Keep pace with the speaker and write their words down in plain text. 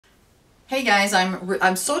Hey guys,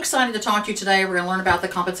 I'm so excited to talk to you today. We're going to learn about the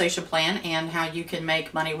compensation plan and how you can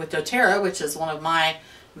make money with doTerra, which is one of my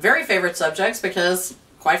very favorite subjects because,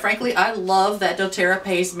 quite frankly, I love that doTerra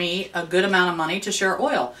pays me a good amount of money to share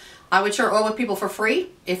oil. I would share oil with people for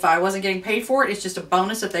free if I wasn't getting paid for it. It's just a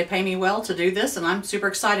bonus if they pay me well to do this, and I'm super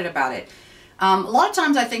excited about it. A lot of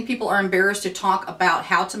times I think people are embarrassed to talk about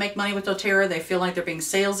how to make money with doTerra. They feel like they're being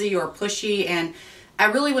salesy or pushy, and I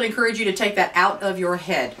really would encourage you to take that out of your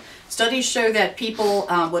head. Studies show that people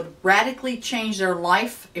would radically change their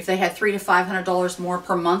life if they had $300 to $500 more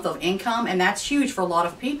per month of income, and that's huge for a lot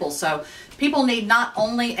of people. So people need not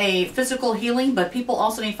only a physical healing, but people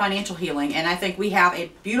also need financial healing, and I think we have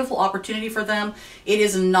a beautiful opportunity for them. It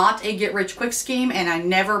is not a get-rich-quick scheme, and I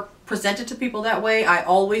never present it to people that way. I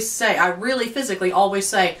always say, I really physically always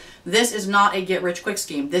say, this is not a get-rich-quick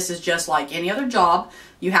scheme. This is just like any other job.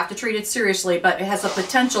 You have to treat it seriously, but it has a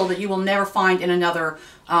potential that you will never find in another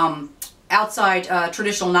outside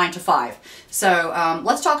traditional 9 to 5. So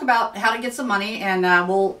let's talk about how to get some money, and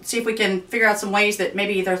we'll see if we can figure out some ways that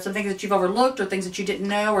maybe there's some things that you've overlooked or things that you didn't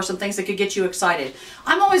know or some things that could get you excited.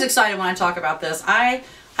 I'm always excited when I talk about this. I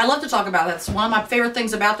love to talk about that. It's one of my favorite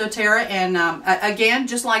things about doTerra, and again,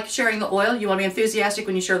 just like sharing the oil, you want to be enthusiastic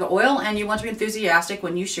when you share the oil, and you want to be enthusiastic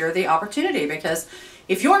when you share the opportunity, because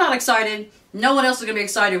if you're not excited, no one else is going to be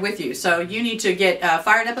excited with you. So you need to get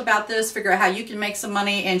fired up about this, figure out how you can make some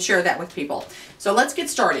money, and share that with people. So let's get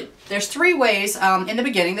started. There's 3 ways in the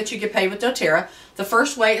beginning that you get paid with doTerra. The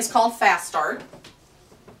first way is called Fast Start.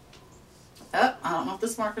 Oh, I don't know if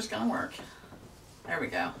this marker's going to work. There we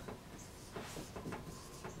go.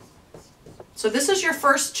 So this is your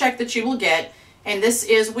first check that you will get, and this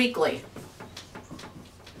is weekly.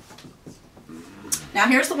 Now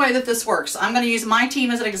here's the way that this works. I'm going to use my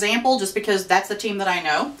team as an example just because that's the team that I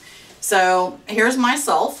know. So here's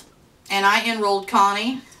myself, and I enrolled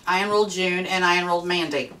Connie, I enrolled June, and I enrolled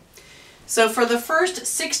Mandy. So for the first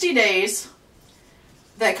 60 days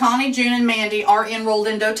that Connie, June, and Mandy are enrolled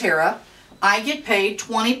in doTerra, I get paid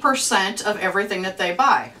 20% of everything that they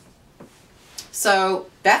buy. So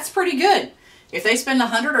that's pretty good. If they spend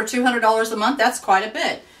 $100 or $200 a month, that's quite a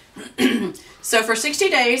bit. So for 60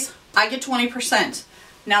 days, I get 20%.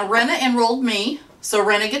 Now Rena enrolled me, so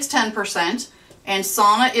Rena gets 10%, and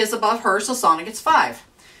Sana is above her, so Sana gets 5%.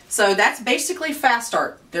 So that's basically Fast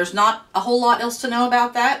Start. There's not a whole lot else to know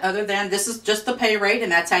about that other than this is just the pay rate, and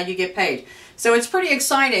that's how you get paid. So it's pretty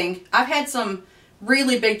exciting. I've had some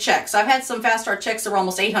really big checks. I've had some Fast Start checks that were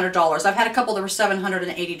almost $800. I've had a couple that were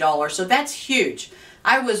 $780, so that's huge.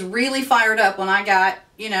 I was really fired up when I got,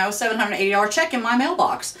 $780 check in my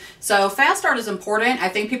mailbox. So Fast Start is important. I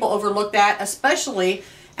think people overlook that, especially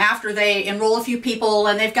after they enroll a few people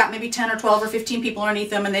and they've got maybe 10 or 12 or 15 people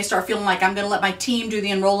underneath them, and they start feeling like I'm going to let my team do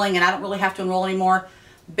the enrolling and I don't really have to enroll anymore.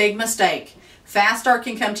 Big mistake. Fast Start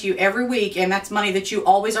can come to you every week, and that's money that you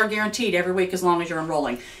always are guaranteed every week as long as you're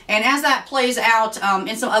enrolling. And as that plays out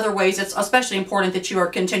in some other ways, it's especially important that you are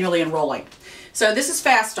continually enrolling. So this is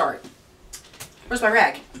Fast Start. Where's my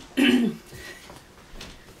rag?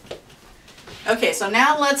 Okay, so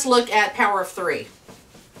now let's look at Power of 3.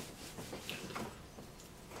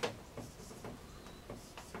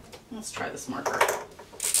 Let's try this marker.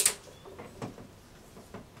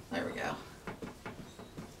 There we go.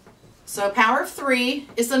 So Power of 3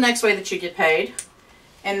 is the next way that you get paid,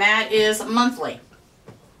 and that is monthly.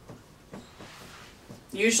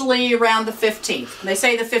 Usually around the 15th. They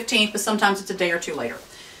say the 15th, but sometimes it's a day or 2 later.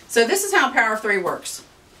 So this is how Power of 3 works.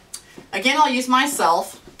 Again, I'll use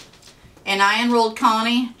myself, and I enrolled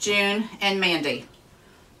Connie, June, and Mandy.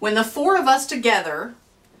 When the 4 of us together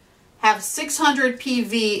have 600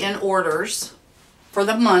 PV in orders for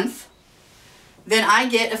the month, then I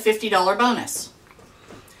get a $50 bonus.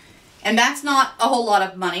 And that's not a whole lot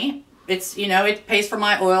of money. It's, it pays for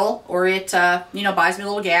my oil, or it, buys me a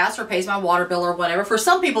little gas, or pays my water bill, or whatever. For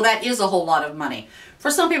some people, that is a whole lot of money.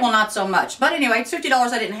 For some people, not so much. But anyway, it's $50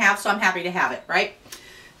 I didn't have, so I'm happy to have it, right?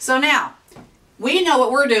 So now, we know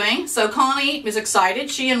what we're doing. So Connie is excited.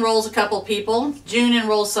 She enrolls a couple people. June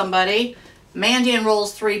enrolls somebody. Mandy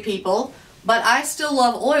enrolls 3 people. But I still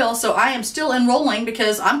love oil, so I am still enrolling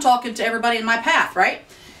because I'm talking to everybody in my path, right?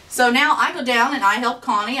 So now I go down and I help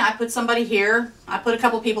Connie. I put somebody here. I put a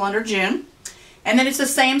couple people under June. And then it's the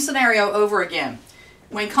same scenario over again.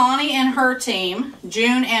 When Connie and her team,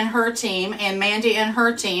 June and her team, and Mandy and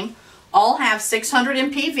her team all have 600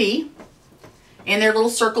 in PV in their little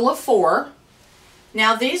circle of 4,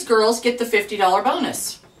 now these girls get the $50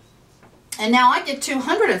 bonus. And now I get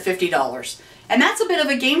 $250. And that's a bit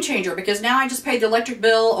of a game changer, because now I just paid the electric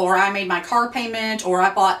bill, or I made my car payment, or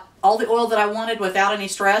I bought all the oil that I wanted without any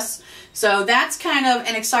stress. So that's kind of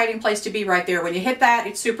an exciting place to be right there. When you hit that,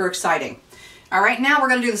 it's super exciting. All right, now we're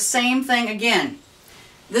going to do the same thing again.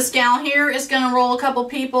 This gal here is going to enroll a couple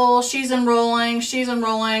people. She's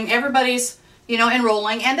enrolling. Everybody's, you know,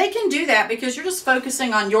 enrolling. And they can do that because you're just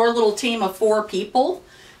focusing on your little team of 4 people.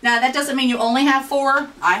 Now, that doesn't mean you only have 4.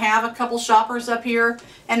 I have a couple shoppers up here,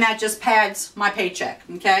 and that just pads my paycheck,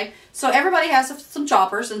 okay? So everybody has some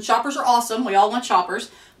shoppers, and shoppers are awesome. We all want shoppers.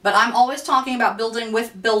 But I'm always talking about building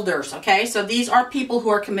with builders, okay? So these are people who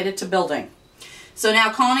are committed to building. So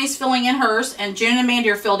now Connie's filling in hers, and June and Mandy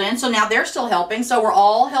are filled in. So now they're still helping. So we're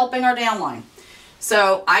all helping our downline.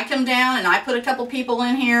 So I come down, and I put a couple people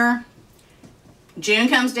in here. June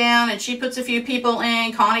comes down and she puts a few people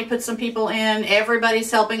in. Connie puts some people in.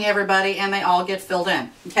 Everybody's helping everybody and they all get filled in.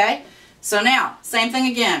 Okay? So now, same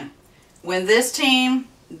thing again. When this team,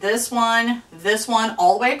 this one,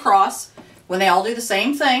 all the way across, when they all do the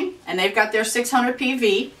same thing and they've got their 600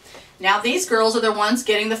 PV, now these girls are the ones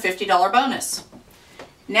getting the $50 bonus.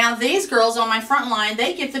 Now these girls on my front line,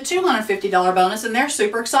 they get the $250 bonus and they're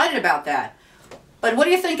super excited about that. But what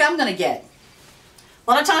do you think I'm going to get?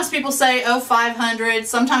 A lot of times people say, oh, 500.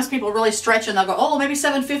 Sometimes people really stretch and they'll go, oh, maybe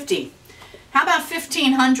 750. How about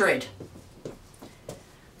 1,500?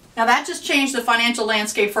 Now that just changed the financial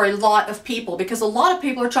landscape for a lot of people because a lot of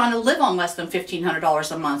people are trying to live on less than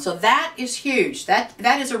 $1,500 a month. So that is huge.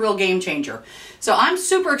 That is a real game changer. So I'm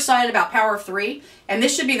super excited about Power of 3, and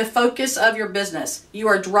this should be the focus of your business. You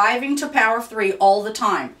are driving to Power of 3 all the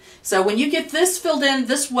time. So when you get this filled in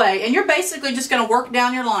this way, and you're basically just going to work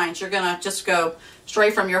down your lines. You're going to just go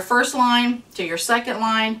straight from your first line to your second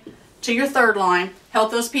line to your third line.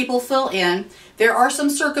 Help those people fill in. There are some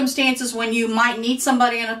circumstances when you might need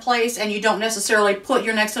somebody in a place and you don't necessarily put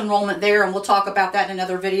your next enrollment there, and we'll talk about that in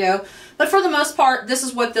another video. But for the most part, this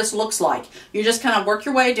is what this looks like. You just kind of work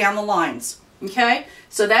your way down the lines. Okay?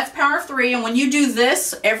 So that's Power of 3, and when you do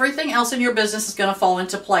this, everything else in your business is going to fall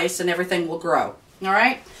into place and everything will grow. All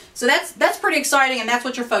right? So that's pretty exciting, and that's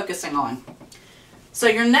what you're focusing on. So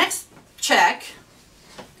your next check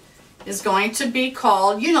is going to be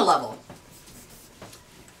called Unilevel.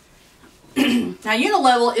 Now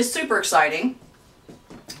Unilevel is super exciting.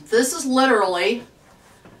 This is literally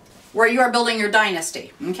where you are building your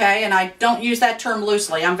dynasty, okay? And I don't use that term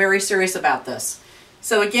loosely. I'm very serious about this.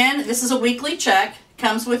 So again, this is a weekly check.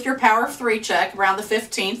 Comes with your Power of 3 check around the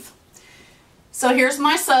 15th. So here's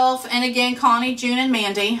myself, and again, Connie, June, and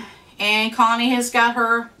Mandy. And Connie has got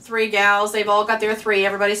her 3 gals. They've all got their 3.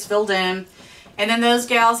 Everybody's filled in. And then those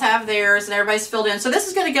gals have theirs, and everybody's filled in. So this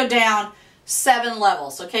is going to go down 7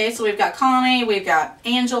 levels, okay? So we've got Connie, we've got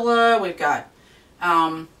Angela, we've got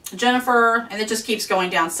Jennifer, and it just keeps going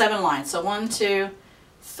down 7 lines. So 1, 2,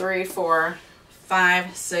 3, 4,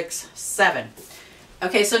 5, 6, 7.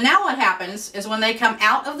 Okay, so now what happens is when they come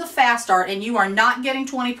out of the fast start, and you are not getting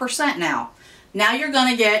 20% now. Now you're going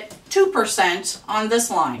to get 2% on this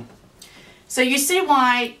line. So you see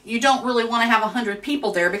why you don't really want to have 100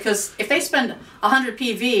 people there, because if they spend 100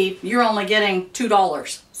 PV, you're only getting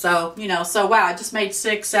 $2. So, you know, so wow, I just made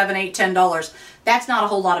 $6, $7, $8, $10. That's not a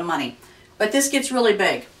whole lot of money. But this gets really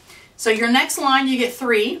big. So your next line, you get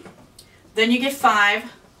 3. Then you get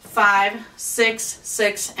 5, 5, 6,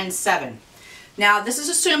 6, and 7. Now, this is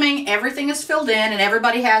assuming everything is filled in and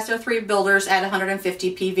everybody has their 3 builders at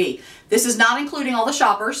 150 PV. This is not including all the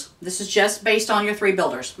shoppers. This is just based on your 3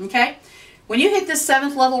 builders, okay? When you hit this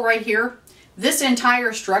 7th level right here, this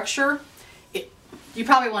entire structure, you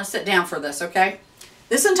probably want to sit down for this, okay?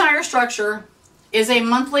 This entire structure is a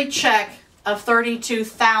monthly check of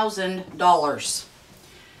 $32,000.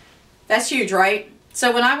 That's huge, right?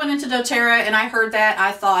 So when I went into doTerra and I heard that,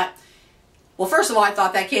 I thought, well, first of all, I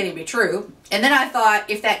thought that can't even be true. And then I thought,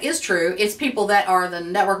 if that is true, it's people that are the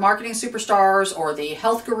network marketing superstars or the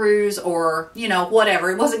health gurus or, you know,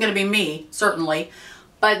 whatever. It wasn't going to be me, certainly.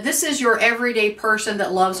 But this is your everyday person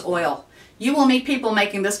that loves oil. You will meet people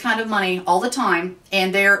making this kind of money all the time,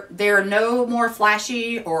 and they're no more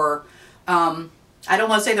flashy or, I don't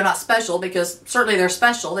want to say they're not special, because certainly they're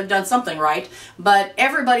special. They've done something right. But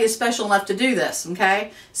everybody is special enough to do this,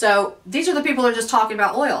 okay? So these are the people that are just talking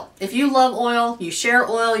about oil. If you love oil, you share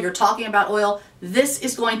oil, you're talking about oil, this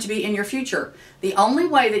is going to be in your future. The only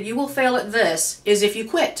way that you will fail at this is if you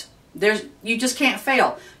quit. You just can't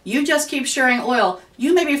fail. You just keep sharing oil.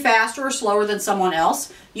 You may be faster or slower than someone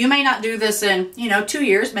else. You may not do this in, 2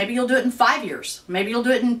 years. Maybe you'll do it in 5 years. Maybe you'll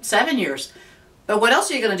do it in 7 years. But what else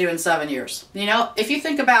are you going to do in 7 years? If you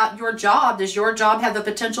think about your job, does your job have the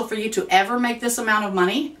potential for you to ever make this amount of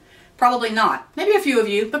money? Probably not. Maybe a few of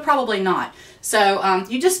you, but probably not. So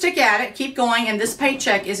you just stick at it, keep going, and this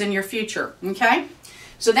paycheck is in your future, okay?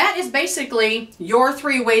 So that is basically your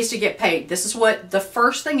 3 ways to get paid. This is what the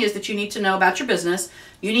first thing is that you need to know about your business.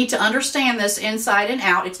 You need to understand this inside and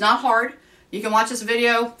out. It's not hard. You can watch this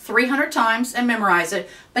video 300 times and memorize it,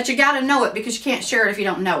 but you got to know it because you can't share it if you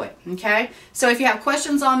don't know it, okay? So if you have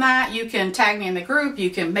questions on that, you can tag me in the group.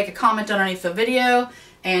 You can make a comment underneath the video,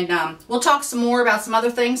 and we'll talk some more about some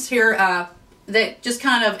other things here that just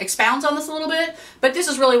kind of expounds on this a little bit, but this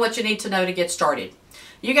is really what you need to know to get started.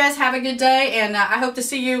 You guys have a good day, and I hope to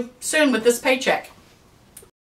see you soon with this paycheck.